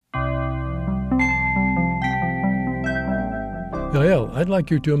Yael, I'd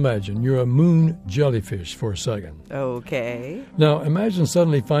like you to imagine you're a moon jellyfish for a second. Okay. Now, imagine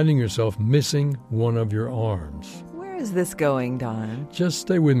suddenly finding yourself missing one of your arms. Where is this going, Don? Just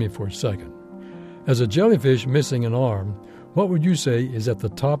stay with me for a second. As a jellyfish missing an arm, what would you say is at the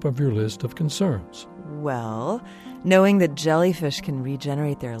top of your list of concerns? Well, knowing that jellyfish can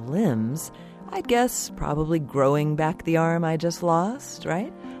regenerate their limbs, I'd guess probably growing back the arm I just lost,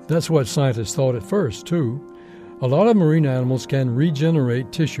 right? That's what scientists thought at first, too. A lot of marine animals can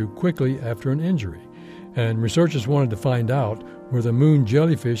regenerate tissue quickly after an injury, and researchers wanted to find out whether moon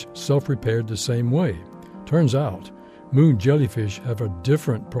jellyfish self-repaired the same way. Turns out, moon jellyfish have a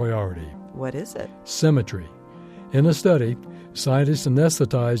different priority. What is it? Symmetry. In a study, scientists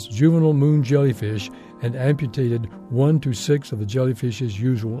anesthetized juvenile moon jellyfish and amputated 1 to 6 of the jellyfish's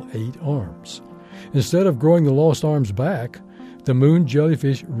usual 8 arms. Instead of growing the lost arms back, the moon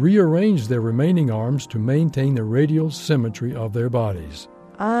jellyfish rearranged their remaining arms to maintain the radial symmetry of their bodies.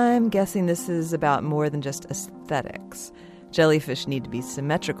 I'm guessing this is about more than just aesthetics. Jellyfish need to be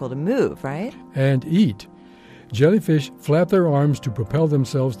symmetrical to move, right? And eat. Jellyfish flap their arms to propel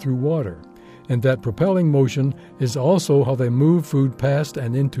themselves through water, and that propelling motion is also how they move food past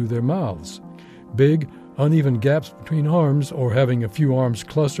and into their mouths. Big, uneven gaps between arms, or having a few arms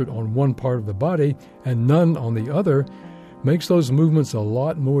clustered on one part of the body and none on the other, makes those movements a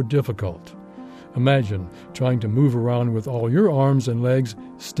lot more difficult. Imagine trying to move around with all your arms and legs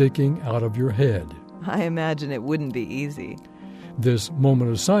sticking out of your head. I imagine it wouldn't be easy. This moment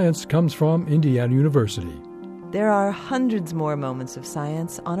of science comes from Indiana University. There are hundreds more moments of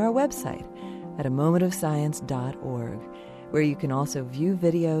science on our website at amomentofscience.org, where you can also view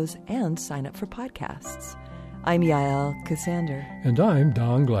videos and sign up for podcasts. I'm Yael Cassander. And I'm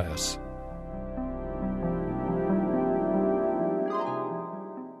Don Glass.